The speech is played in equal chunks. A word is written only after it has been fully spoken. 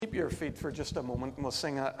keep your feet for just a moment and we'll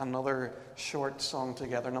sing another short song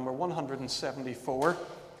together, number 174.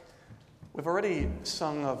 We've already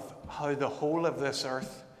sung of how the whole of this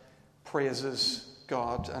earth praises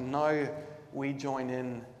God, and now we join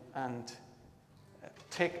in and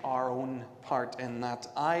take our own part in that.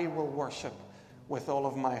 I will worship with all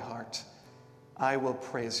of my heart. I will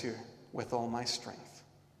praise you with all my strength.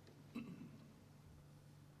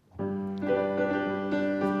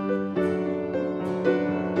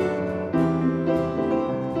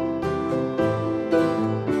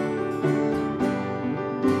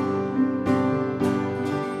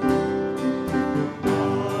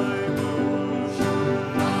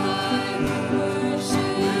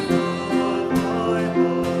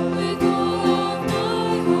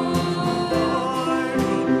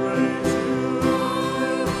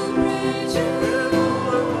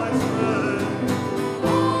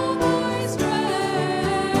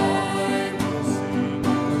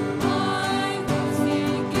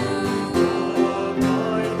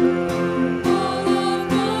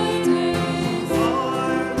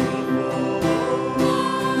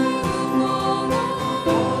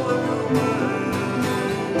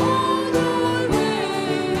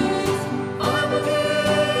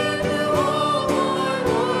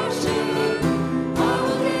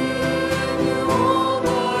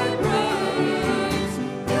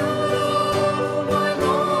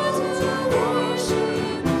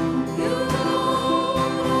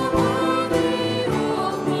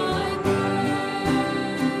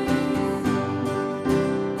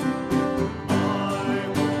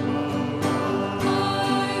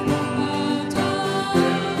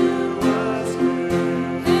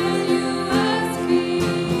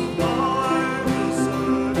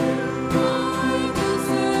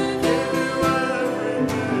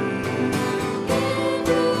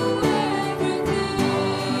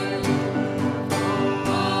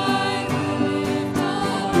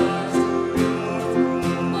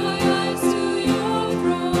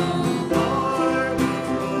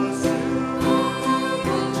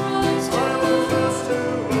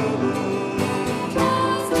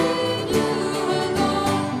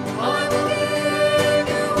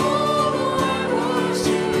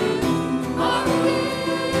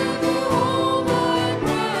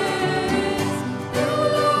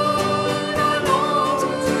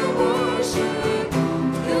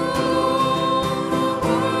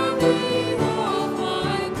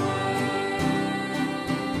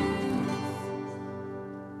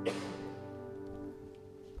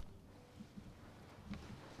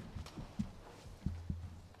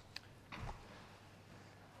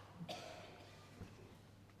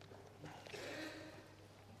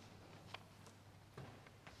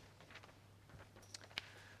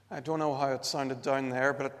 I don't know how it sounded down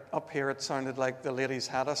there, but up here it sounded like the ladies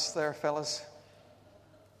had us there, fellas.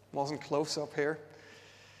 Wasn't close up here.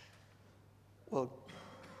 We'll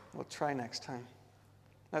try next time.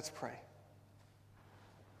 Let's pray.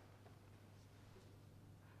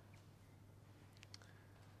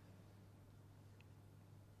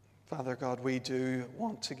 Father God, we do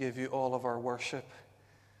want to give you all of our worship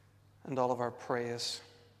and all of our praise.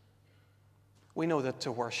 We know that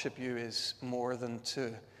to worship you is more than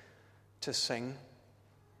to sing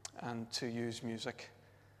and to use music.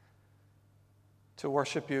 To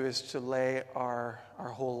worship you is to lay our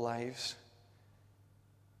whole lives,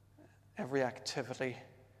 every activity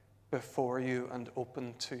before you and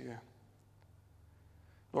open to you.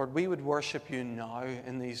 Lord, we would worship you now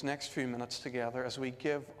in these next few minutes together as we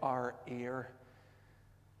give our ear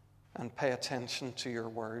and pay attention to your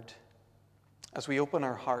word, as we open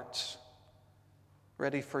our hearts,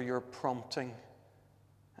 ready for your prompting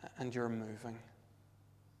and your moving.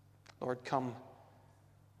 Lord, come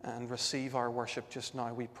and receive our worship just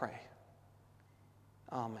now, we pray.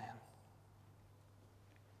 Amen.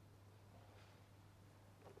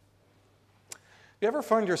 You ever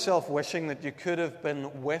found yourself wishing that you could have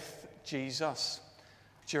been with Jesus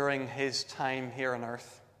during his time here on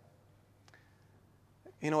earth?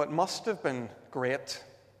 You know, it must have been great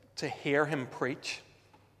to hear him preach.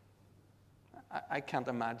 I can't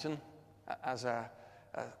imagine, as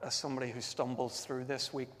somebody who stumbles through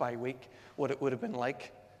this week by week, what it would have been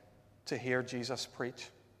like to hear Jesus preach.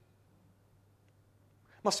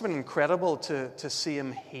 It must have been incredible to see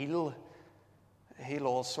him heal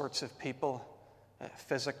all sorts of people,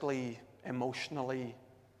 physically, emotionally,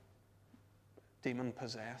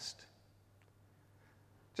 demon-possessed.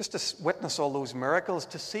 Just to witness all those miracles,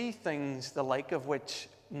 to see things the like of which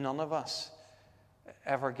none of us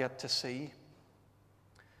ever get to see.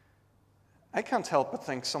 I can't help but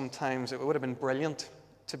think sometimes it would have been brilliant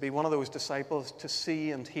to be one of those disciples, to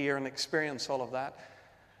see and hear and experience all of that,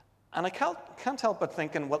 And I can't help but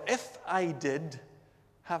thinking, well, if I did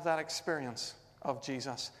have that experience of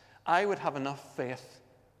Jesus, I would have enough faith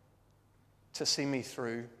to see me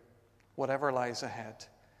through whatever lies ahead.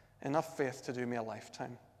 Enough faith to do me a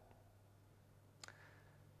lifetime.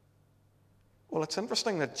 Well, it's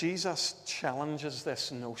interesting that Jesus challenges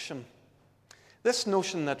this notion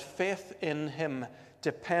that faith in him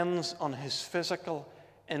depends on his physical,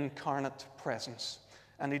 incarnate presence.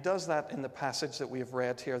 And he does that in the passage that we have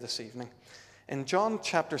read here this evening. In John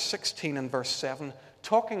chapter 16 and verse 7,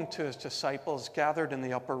 talking to his disciples gathered in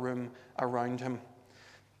the upper room around him,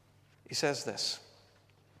 he says this: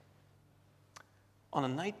 on a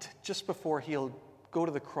night just before he'll go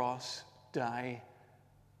to the cross, die,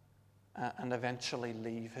 and eventually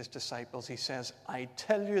leave his disciples, he says, I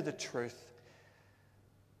tell you the truth,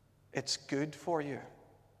 it's good for you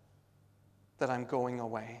that I'm going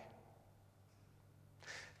away.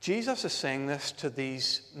 Jesus is saying this to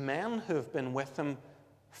these men who have been with him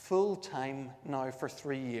full time now for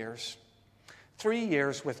 3 years. 3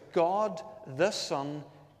 years with God, the Son,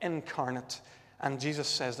 incarnate. And Jesus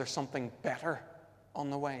says there's something better on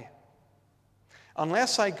the way.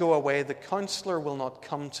 Unless I go away, the counselor will not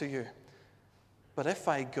come to you. But if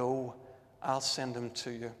I go, I'll send him to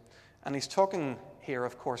you. And he's talking here,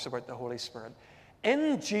 of course, about the Holy Spirit.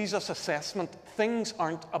 In Jesus' assessment, things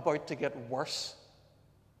aren't about to get worse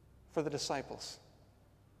for the disciples.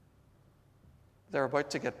 They're about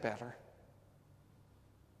to get better.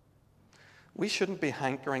 We shouldn't be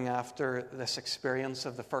hankering after this experience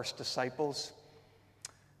of the first disciples,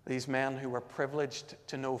 these men who were privileged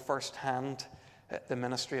to know firsthand the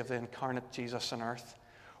ministry of the incarnate Jesus on earth.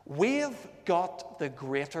 We've got the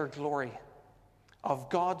greater glory of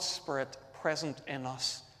God's Spirit present in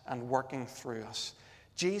us and working through us.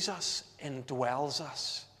 Jesus indwells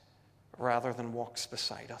us rather than walks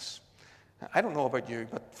beside us. I don't know about you,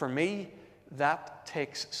 but for me, that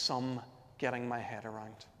takes some getting my head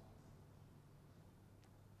around.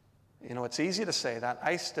 You know, it's easy to say that.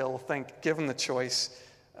 I still think, given the choice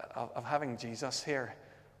of having Jesus here,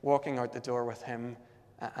 walking out the door with him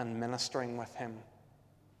and ministering with him.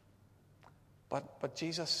 But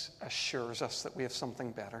Jesus assures us that we have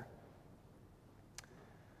something better.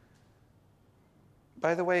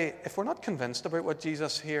 By the way, if we're not convinced about what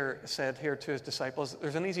Jesus said here to his disciples,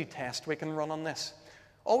 there's an easy test we can run on this.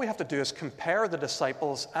 All we have to do is compare the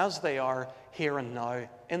disciples as they are here and now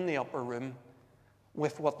in the upper room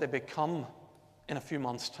with what they become in a few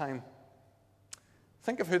months' time.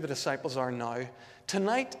 Think of who the disciples are now.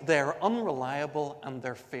 Tonight, they're unreliable and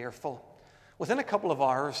they're fearful. Within a couple of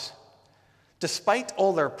hours, despite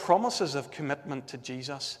all their promises of commitment to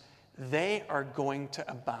Jesus, they are going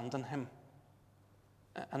to abandon him.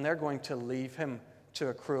 And they're going to leave him to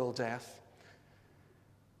a cruel death.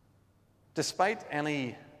 Despite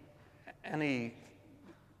any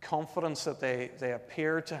confidence that they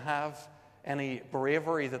appear to have, any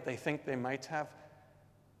bravery that they think they might have,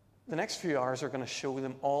 the next few hours are going to show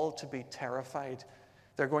them all to be terrified.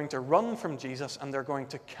 They're going to run from Jesus and they're going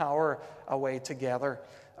to cower away together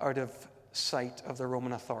out of sight of the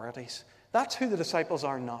Roman authorities. That's who the disciples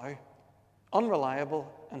are now,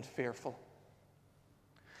 unreliable and fearful.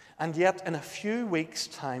 And yet, in a few weeks'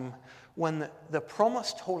 time, when the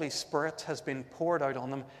promised Holy Spirit has been poured out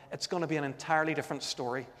on them, it's going to be an entirely different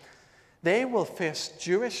story. They will face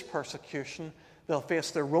Jewish persecution, they'll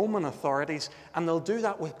face the Roman authorities, and they'll do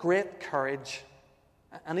that with great courage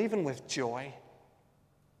and even with joy.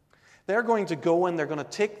 They're going to go and they're going to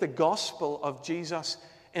take the gospel of Jesus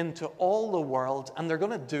into all the world, and they're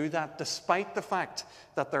going to do that despite the fact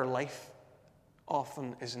that their life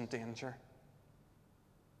often is in danger.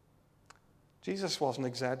 Jesus wasn't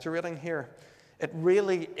exaggerating here. It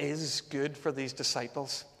really is good for these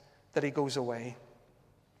disciples that he goes away.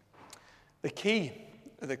 The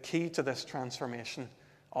key to this transformation,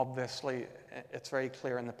 obviously, it's very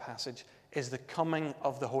clear in the passage, is the coming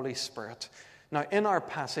of the Holy Spirit. Now, in our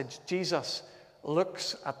passage, Jesus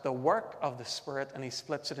looks at the work of the Spirit and he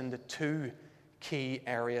splits it into two key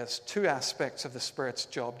areas, two aspects of the Spirit's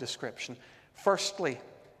job description. Firstly,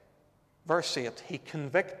 verse 8, he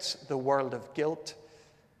convicts the world of guilt.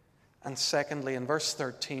 And secondly, in verse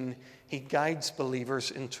 13, he guides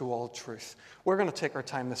believers into all truth. We're going to take our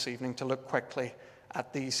time this evening to look quickly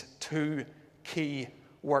at these two key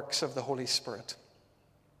works of the Holy Spirit.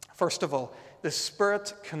 First of all, the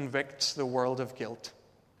Spirit convicts the world of guilt.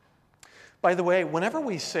 By the way, whenever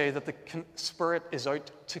we say that the Spirit is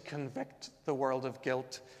out to convict the world of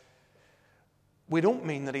guilt, we don't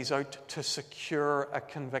mean that he's out to secure a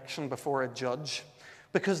conviction before a judge,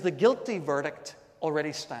 because the guilty verdict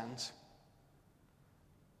already stands.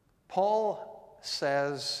 Paul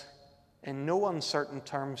says in no uncertain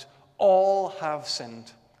terms, all have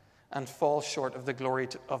sinned and fall short of the glory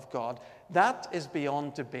of God. That is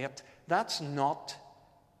beyond debate. That's not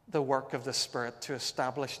the work of the Spirit to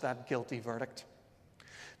establish that guilty verdict.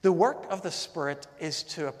 The work of the Spirit is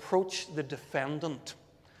to approach the defendant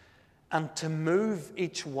and to move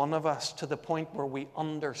each one of us to the point where we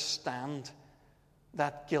understand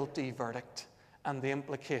that guilty verdict and the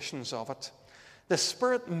implications of it. The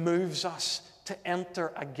Spirit moves us to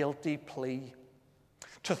enter a guilty plea,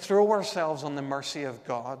 to throw ourselves on the mercy of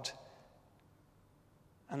God.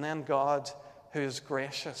 And then God, who is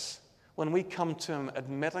gracious, when we come to Him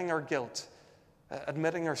admitting our guilt,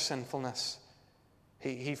 admitting our sinfulness,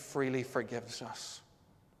 He freely forgives us.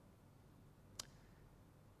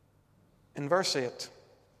 In verse 8,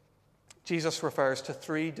 Jesus refers to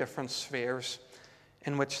 3 different spheres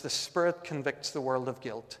in which the Spirit convicts the world of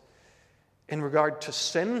guilt. In regard to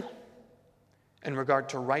sin, in regard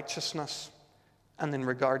to righteousness, and in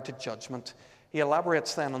regard to judgment. He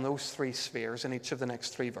elaborates then on those 3 spheres in each of the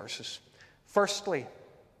next 3 verses. Firstly,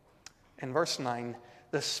 in verse 9,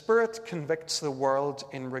 the Spirit convicts the world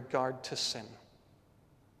in regard to sin.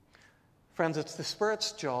 Friends, it's the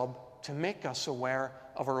Spirit's job to make us aware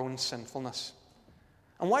of our own sinfulness.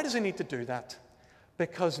 And why does He need to do that?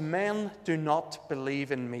 Because men do not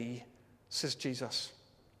believe in me, says Jesus.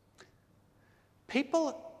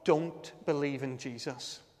 People don't believe in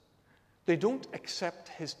Jesus. They don't accept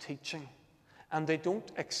His teaching, and they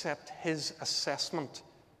don't accept His assessment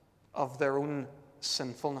of their own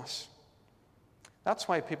sinfulness. That's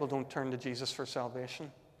why people don't turn to Jesus for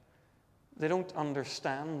salvation. They don't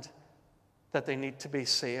understand that they need to be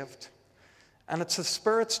saved. And it's the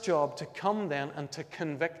Spirit's job to come then and to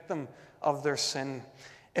convict them of their sin.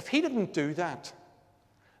 If He didn't do that,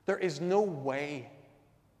 there is no way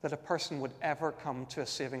that a person would ever come to a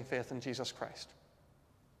saving faith in Jesus Christ.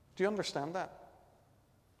 Do you understand that?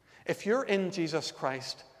 If you're in Jesus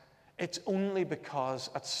Christ, it's only because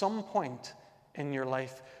at some point in your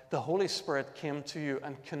life, the Holy Spirit came to you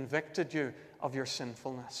and convicted you of your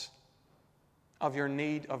sinfulness, of your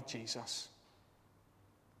need of Jesus.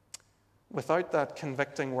 Without that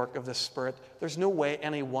convicting work of the Spirit, there's no way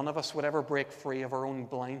any one of us would ever break free of our own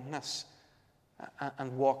blindness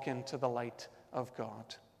and walk into the light of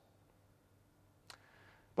God.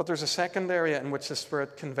 But there's a second area in which the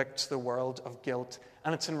Spirit convicts the world of guilt,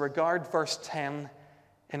 and it's in regard, verse 10,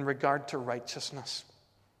 in regard to righteousness.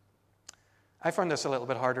 I found this a little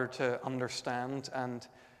bit harder to understand, and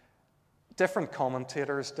different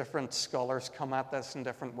commentators, different scholars come at this in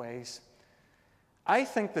different ways. I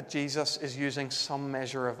think that Jesus is using some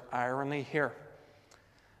measure of irony here.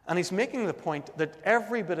 And He's making the point that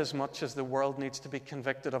every bit as much as the world needs to be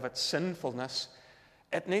convicted of its sinfulness,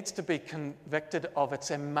 it needs to be convicted of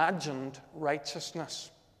its imagined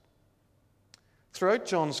righteousness. Throughout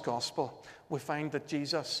John's Gospel, we find that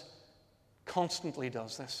Jesus constantly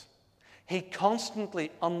does this. He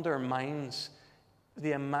constantly undermines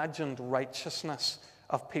the imagined righteousness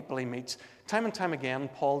of people He meets. Time and time again,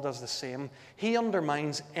 Paul does the same. He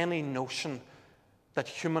undermines any notion that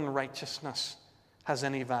human righteousness has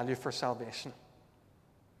any value for salvation.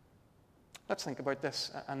 Let's think about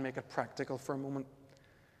this and make it practical for a moment.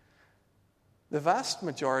 The vast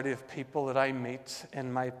majority of people that I meet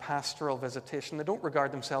in my pastoral visitation, they don't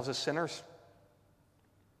regard themselves as sinners.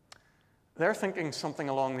 They're thinking something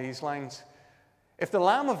along these lines. If the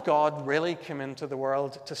Lamb of God really came into the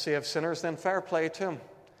world to save sinners, then fair play to Him,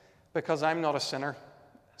 because I'm not a sinner,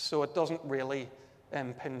 so it doesn't really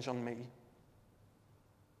impinge on me.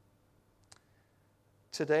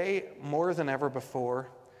 Today, more than ever before,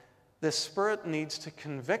 the Spirit needs to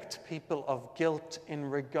convict people of guilt in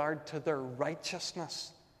regard to their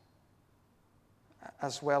righteousness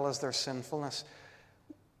as well as their sinfulness.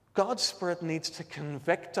 God's Spirit needs to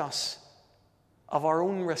convict us of our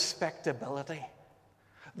own respectability.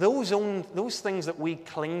 Those things that we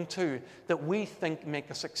cling to, that we think make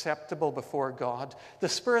us acceptable before God. The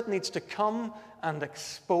Spirit needs to come and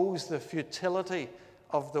expose the futility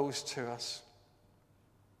of those to us.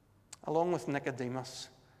 Along with Nicodemus,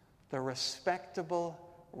 the respectable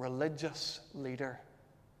religious leader,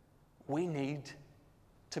 we need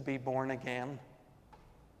to be born again.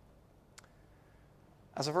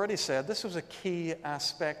 As I've already said, this was a key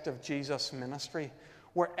aspect of Jesus' ministry.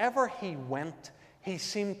 Wherever He went, He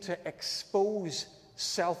seemed to expose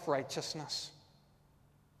self-righteousness.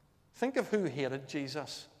 Think of who hated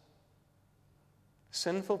Jesus.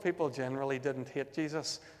 Sinful people generally didn't hate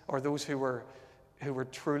Jesus, or those who were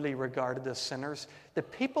truly regarded as sinners. The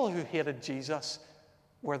people who hated Jesus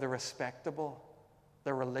were the respectable,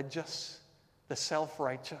 the religious, the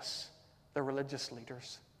self-righteous, the religious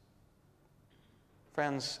leaders.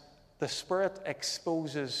 Friends, the Spirit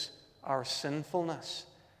exposes our sinfulness,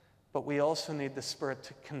 but we also need the Spirit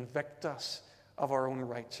to convict us of our own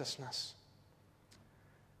righteousness.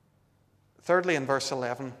 Thirdly, in verse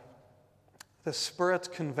 11, the Spirit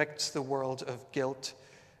convicts the world of guilt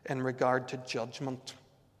in regard to judgment.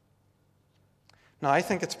 Now, I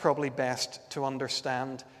think it's probably best to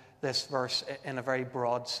understand this verse in a very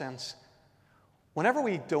broad sense. Whenever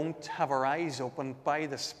we don't have our eyes opened by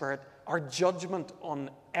the Spirit, our judgment on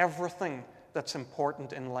everything that's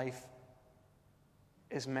important in life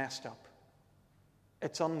is messed up.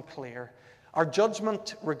 It's unclear. Our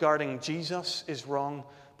judgment regarding Jesus is wrong,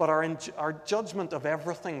 but our judgment of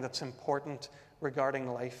everything that's important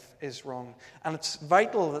regarding life is wrong. And it's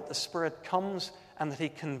vital that the Spirit comes and that He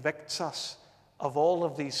convicts us of all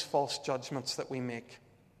of these false judgments that we make.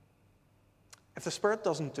 If the Spirit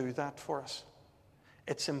doesn't do that for us,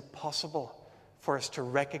 it's impossible for us to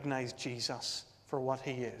recognize Jesus for what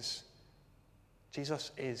He is.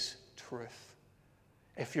 Jesus is truth.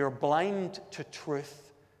 If you're blind to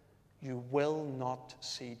truth, you will not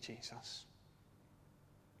see Jesus.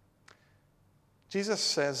 Jesus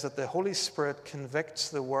says that the Holy Spirit convicts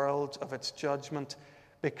the world of its judgment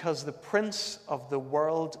because the prince of the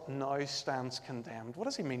world now stands condemned. What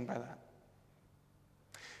does He mean by that?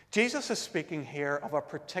 Jesus is speaking here of a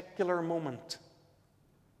particular moment,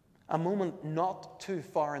 a moment not too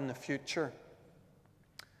far in the future,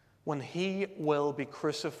 when He will be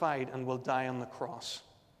crucified and will die on the cross.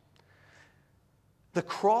 The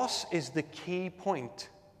cross is the key point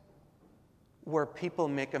where people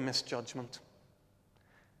make a misjudgment.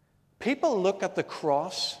 People look at the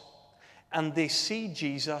cross and they see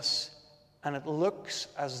Jesus and it looks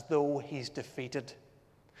as though He's defeated.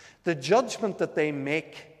 The judgment that they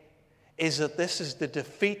make is that this is the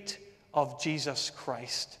defeat of Jesus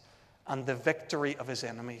Christ and the victory of His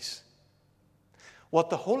enemies. What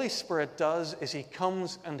the Holy Spirit does is He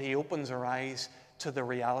comes and He opens our eyes to the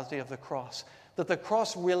reality of the cross. That the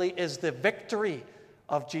cross really is the victory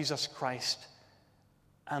of Jesus Christ,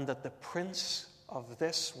 and that the prince of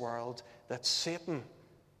this world, that Satan,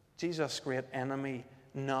 Jesus' great enemy,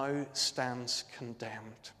 now stands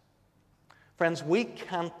condemned. Friends, we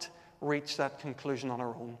can't reach that conclusion on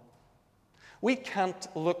our own. We can't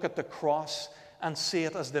look at the cross and see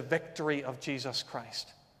it as the victory of Jesus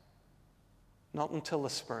Christ. Not until the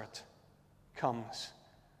Spirit comes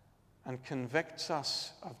and convicts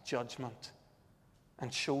us of judgment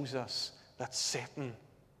and shows us that Satan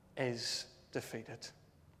is defeated.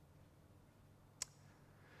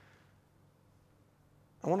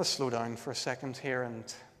 I want to slow down for a second here and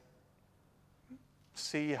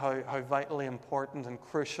see how vitally important and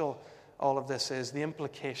crucial all of this is, the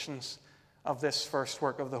implications of this first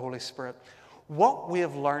work of the Holy Spirit. What we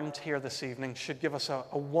have learned here this evening should give us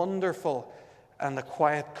a wonderful and a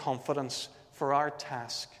quiet confidence for our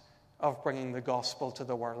task of bringing the gospel to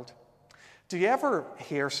the world. Do you ever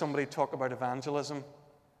hear somebody talk about evangelism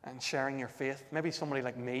and sharing your faith, maybe somebody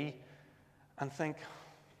like me, and think,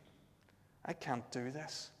 I can't do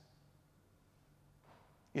this?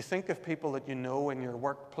 You think of people that you know in your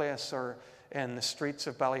workplace or in the streets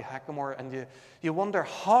of Ballyhackamore, and you wonder,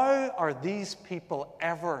 how are these people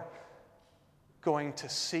ever going to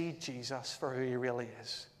see Jesus for who He really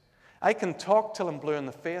is? I can talk till I'm blue in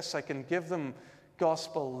the face, I can give them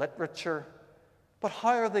gospel literature, but how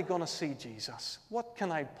are they going to see Jesus? What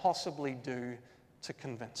can I possibly do to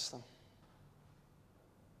convince them?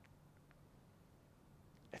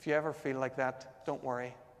 If you ever feel like that, don't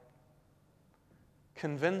worry.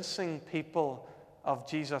 Convincing people of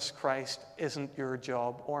Jesus Christ isn't your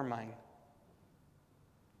job or mine.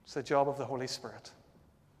 It's the job of the Holy Spirit.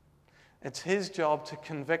 It's His job to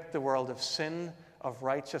convict the world of sin, of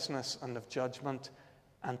righteousness, and of judgment,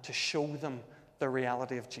 and to show them the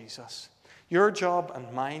reality of Jesus. Your job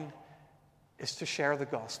and mine is to share the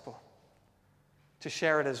gospel, to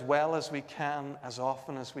share it as well as we can, as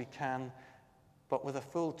often as we can, but with a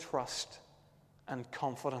full trust and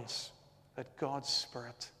confidence that God's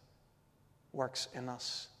Spirit works in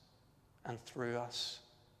us and through us,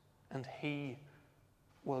 and He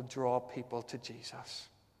will draw people to Jesus.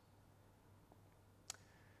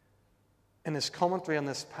 In his commentary on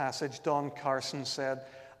this passage, Don Carson said,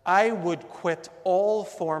 I would quit all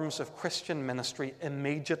forms of Christian ministry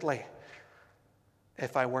immediately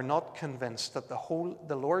if I were not convinced that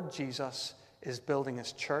the Lord Jesus is building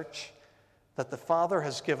His church, that the Father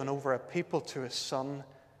has given over a people to His Son,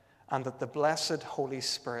 and that the blessed Holy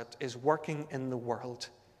Spirit is working in the world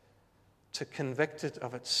to convict it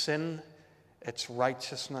of its sin, its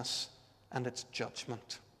righteousness, and its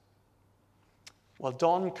judgment. Well,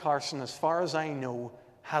 Don Carson, as far as I know,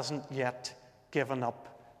 hasn't yet given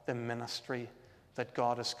up the ministry that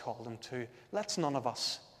God has called them to. Let's none of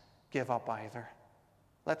us give up either.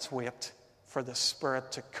 Let's wait for the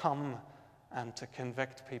Spirit to come and to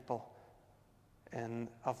convict people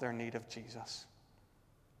of their need of Jesus.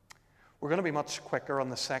 We're going to be much quicker on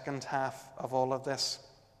the second half of all of this.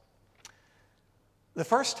 The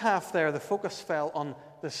first half there, the focus fell on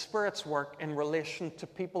the Spirit's work in relation to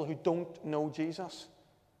people who don't know Jesus.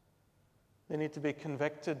 They need to be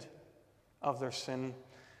convicted of their sin.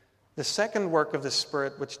 The second work of the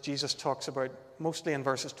Spirit, which Jesus talks about mostly in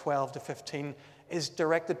verses 12 to 15, is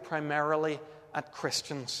directed primarily at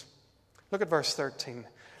Christians. Look at verse 13.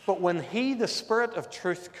 But when He, the Spirit of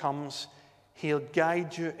truth, comes, He'll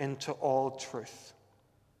guide you into all truth.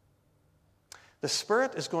 The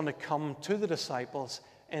Spirit is going to come to the disciples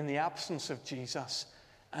in the absence of Jesus,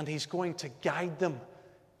 and He's going to guide them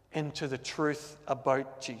into the truth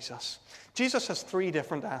about Jesus. Jesus has three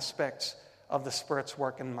different aspects of the Spirit's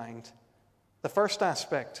work in mind. The first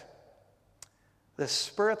aspect, the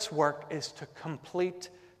Spirit's work is to complete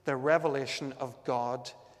the revelation of God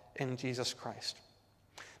in Jesus Christ.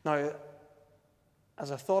 Now,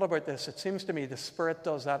 as I thought about this, it seems to me the Spirit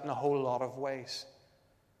does that in a whole lot of ways.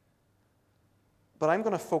 But I'm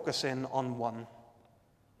going to focus in on one.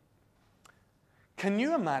 Can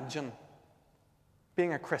you imagine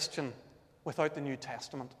being a Christian without the New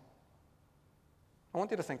Testament? I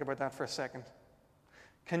want you to think about that for a second.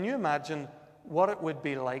 Can you imagine what it would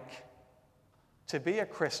be like to be a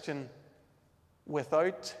Christian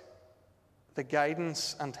without the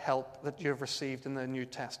guidance and help that you've received in the New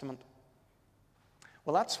Testament?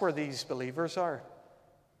 Well, that's where these believers are,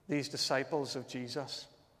 these disciples of Jesus.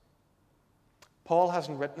 Paul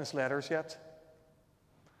hasn't written his letters yet.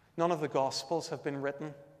 None of the Gospels have been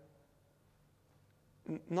written.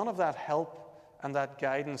 None of that help and that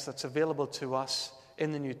guidance that's available to us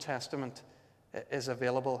in the New Testament is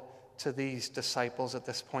available to these disciples at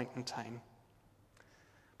this point in time.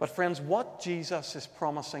 But friends, what Jesus is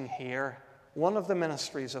promising here, one of the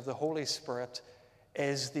ministries of the Holy Spirit,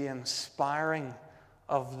 is the inspiring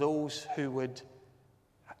of those who would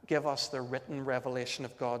give us the written revelation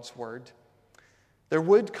of God's Word. There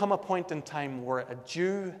would come a point in time where a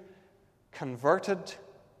Jew converted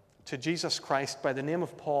to Jesus Christ by the name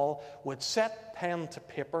of Paul would set pen to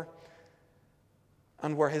paper,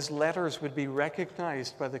 and where his letters would be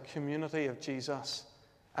recognized by the community of Jesus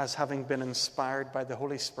as having been inspired by the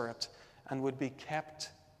Holy Spirit and would be kept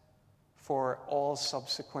for all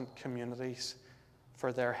subsequent communities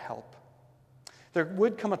for their help. There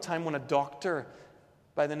would come a time when a doctor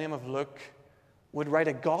by the name of Luke would write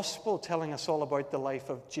a gospel telling us all about the life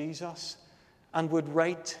of Jesus, and would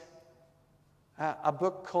write a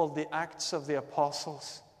book called The Acts of the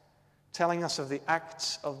Apostles, telling us of the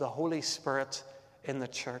acts of the Holy Spirit in the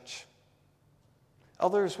church.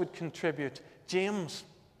 Others would contribute. James,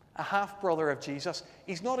 a half-brother of Jesus,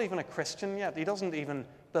 he's not even a Christian yet. He doesn't even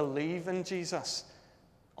believe in Jesus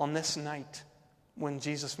on this night when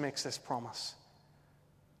Jesus makes this promise.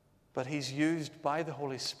 But he's used by the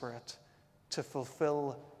Holy Spirit to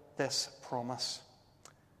fulfill this promise.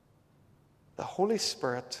 The Holy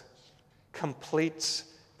Spirit completes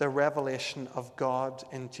the revelation of God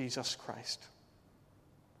in Jesus Christ.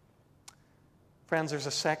 Friends, there's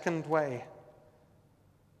a second way.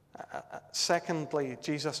 Secondly,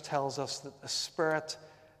 Jesus tells us that the Spirit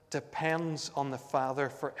depends on the Father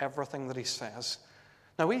for everything that He says.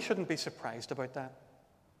 Now, we shouldn't be surprised about that.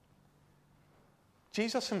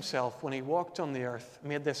 Jesus Himself, when He walked on the earth,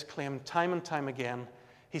 made this claim time and time again.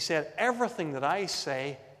 He said, "Everything that I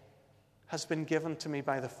say has been given to me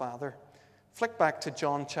by the Father." Flick back to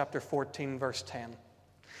John chapter 14, verse 10.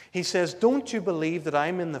 He says, "Don't you believe that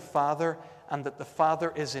I'm in the Father and that the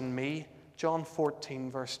Father is in me?" John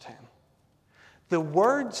 14, verse 10. "The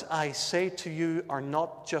words I say to you are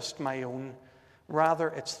not just my own. Rather,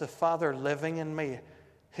 it's the Father living in me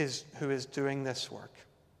who is doing this work."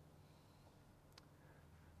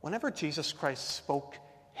 Whenever Jesus Christ spoke,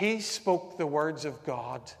 He spoke the words of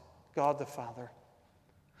God, God the Father.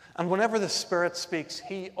 And whenever the Spirit speaks,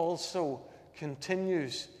 He also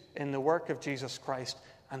continues in the work of Jesus Christ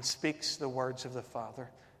and speaks the words of the Father.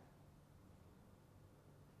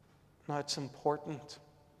 Now, it's important,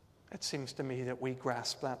 it seems to me, that we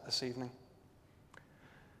grasp that this evening.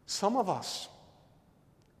 Some of us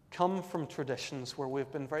come from traditions where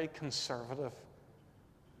we've been very conservative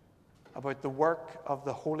about the work of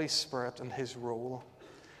the Holy Spirit and His role.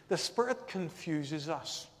 The Spirit confuses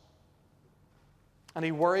us, and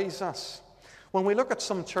He worries us. When we look at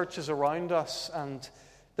some churches around us and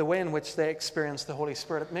the way in which they experience the Holy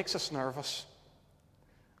Spirit, it makes us nervous.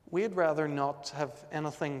 We'd rather not have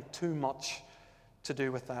anything too much to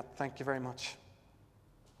do with that. Thank you very much.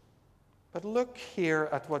 But look here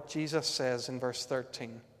at what Jesus says in verse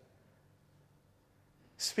 13.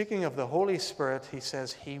 Speaking of the Holy Spirit, he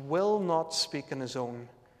says, he will not speak on his own.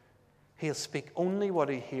 He'll speak only what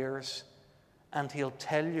he hears, and he'll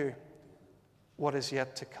tell you what is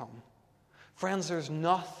yet to come. Friends, there's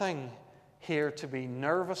nothing here to be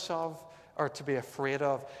nervous of or to be afraid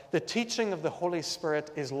of. The teaching of the Holy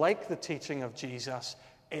Spirit is like the teaching of Jesus.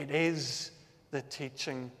 It is the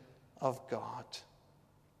teaching of God.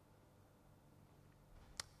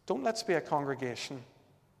 Don't let's be a congregation,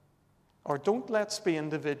 or don't let's be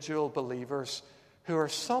individual believers who are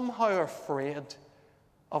somehow afraid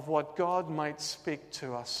of what God might speak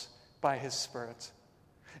to us by his Spirit.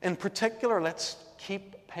 In particular, let's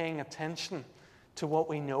keep paying attention to what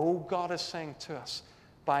we know God is saying to us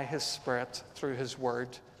by his Spirit through his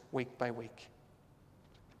word week by week.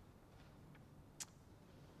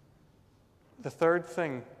 The third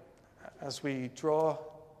thing, as we draw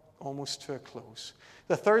almost to a close,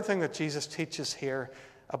 the third thing that Jesus teaches here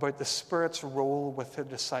about the Spirit's role with the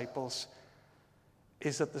disciples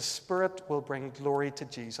is that the Spirit will bring glory to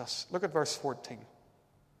Jesus. Look at verse 14.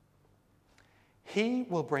 He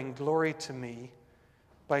will bring glory to me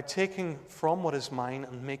by taking from what is mine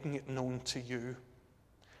and making it known to you.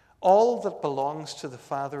 All that belongs to the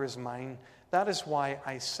Father is mine. That is why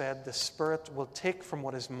I said the Spirit will take from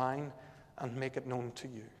what is mine and make it known to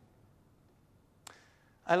you.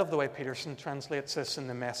 I love the way Peterson translates this in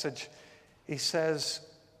the Message. He says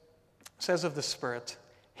of the Spirit,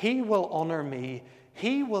 he will honor me.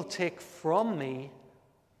 He will take from me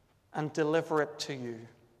and deliver it to you.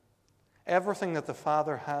 Everything that the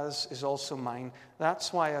Father has is also mine.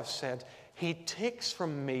 That's why I've said, he takes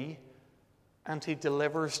from me and he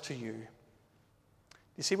delivers to you.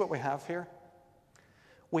 You see what we have here?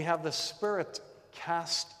 We have the Spirit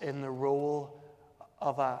cast in the role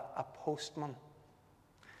of a postman.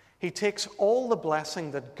 He takes all the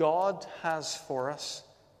blessing that God has for us,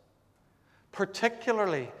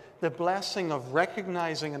 particularly the blessing of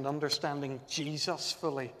recognizing and understanding Jesus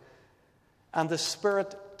fully, and the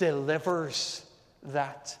Spirit delivers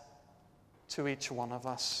that to each one of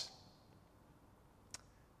us.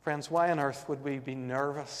 Friends, why on earth would we be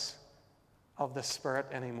nervous of the Spirit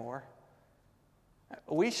anymore?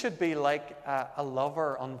 We should be like a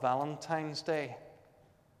lover on Valentine's Day.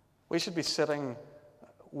 We should be sitting,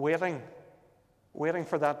 waiting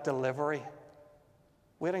for that delivery,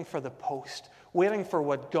 waiting for the post, waiting for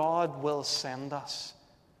what God will send us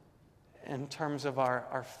in terms of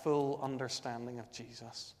our full understanding of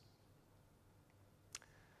Jesus.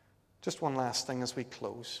 Just one last thing as we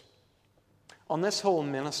close. On this whole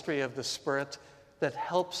ministry of the Spirit that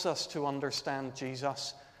helps us to understand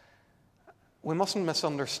Jesus, we mustn't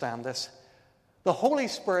misunderstand this. The Holy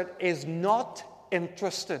Spirit is not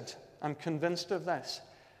interested, I'm convinced of this,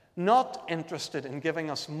 not interested in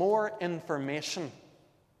giving us more information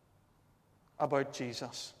about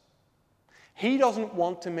Jesus. He doesn't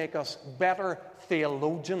want to make us better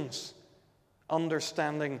theologians,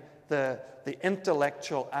 understanding the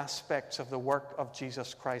intellectual aspects of the work of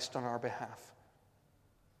Jesus Christ on our behalf.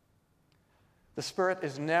 The Spirit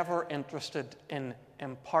is never interested in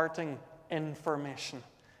imparting information.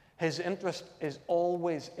 His interest is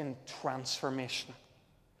always in transformation.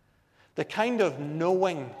 The kind of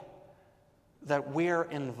knowing that we're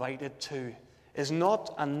invited to is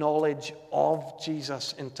not a knowledge of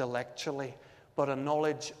Jesus intellectually, but a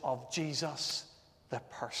knowledge of Jesus, the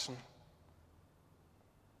person.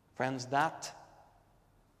 Friends, that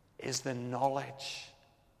is the knowledge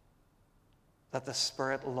that the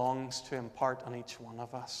Spirit longs to impart on each one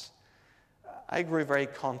of us. I grew very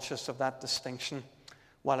conscious of that distinction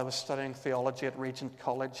while I was studying theology at Regent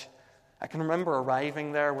College. I can remember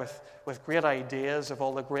arriving there with great ideas of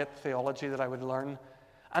all the great theology that I would learn.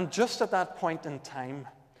 And just at that point in time,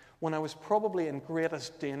 when I was probably in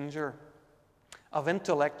greatest danger of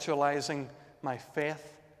intellectualizing my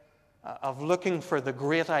faith, of looking for the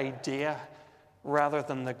great idea rather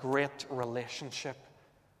than the great relationship,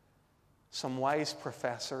 some wise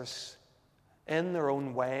professors, in their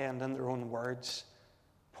own way and in their own words,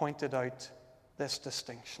 pointed out this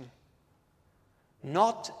distinction.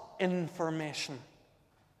 Not information,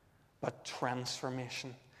 but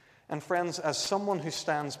transformation. And friends, as someone who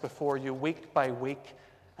stands before you week by week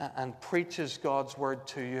and preaches God's word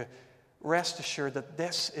to you, rest assured that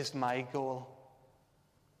this is my goal.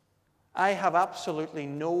 I have absolutely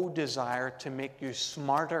no desire to make you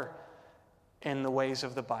smarter in the ways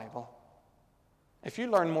of the Bible. If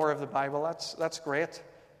you learn more of the Bible, that's great.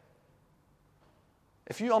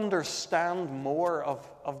 If you understand more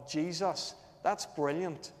of Jesus, that's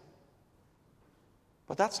brilliant.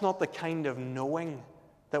 But that's not the kind of knowing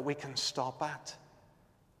that we can stop at.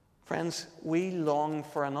 Friends, we long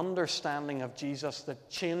for an understanding of Jesus that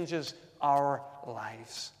changes our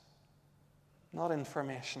lives. Not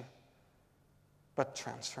information, but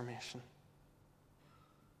transformation.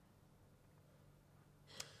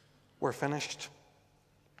 We're finished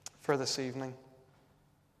for this evening.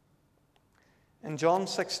 In John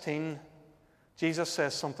 16, Jesus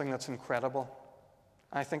says something that's incredible.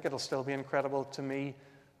 I think it'll still be incredible to me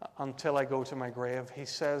until I go to my grave. He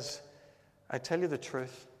says, I tell you the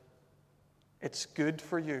truth, it's good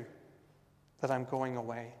for you that I'm going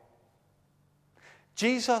away.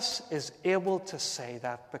 Jesus is able to say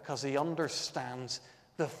that because he understands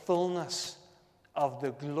the fullness of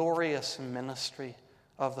the glorious ministry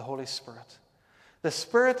of the Holy Spirit. The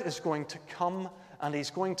Spirit is going to come and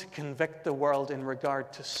he's going to convict the world in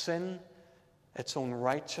regard to sin, its own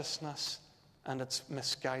righteousness, and its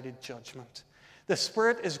misguided judgment. The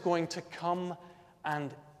Spirit is going to come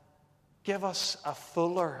and give us a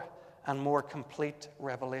fuller and more complete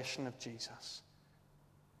revelation of Jesus.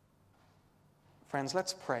 Friends,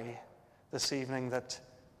 let's pray this evening that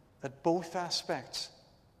both aspects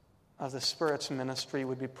of the Spirit's ministry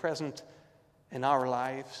would be present in our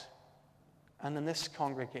lives and in this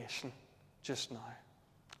congregation just now.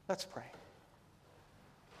 Let's pray.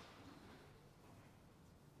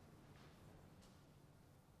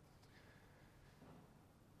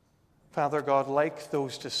 Father God, like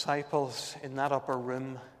those disciples in that upper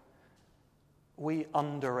room, we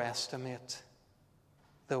underestimate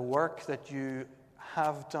the work that you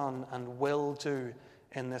have done and will do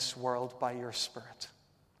in this world by your Spirit.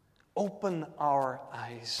 Open our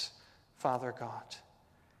eyes, Father God.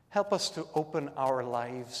 Help us to open our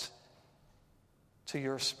lives to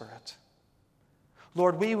your Spirit.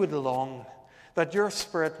 Lord, we would long that your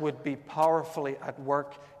Spirit would be powerfully at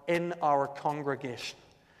work in our congregation,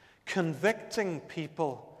 convicting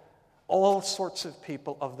people, all sorts of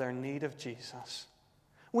people, of their need of Jesus.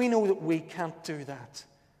 We know that we can't do that.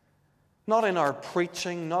 Not in our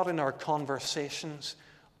preaching, not in our conversations.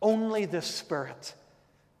 Only the Spirit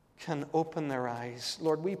can open their eyes.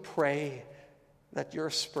 Lord, we pray that your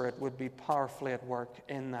Spirit would be powerfully at work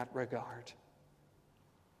in that regard.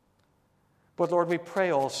 But Lord, we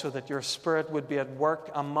pray also that your Spirit would be at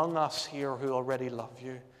work among us here who already love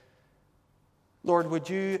you. Lord, would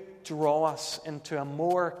you draw us into a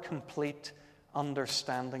more complete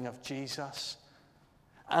understanding of Jesus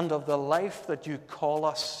and of the life that you call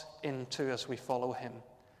us into as we follow him.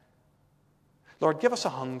 Lord, give us a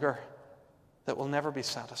hunger that will never be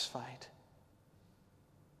satisfied.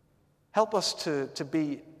 Help us to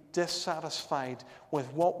be dissatisfied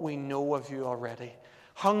with what we know of you already,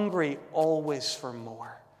 hungry always for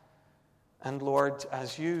more. And Lord,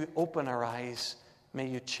 as you open our eyes, may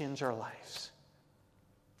you change our lives.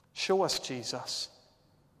 Show us Jesus,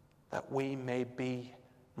 that we may be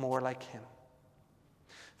more like him.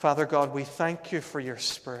 Father God, we thank you for your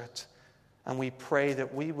Spirit, and we pray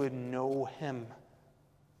that we would know him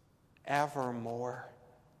ever more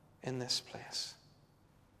in this place.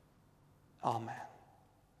 Amen.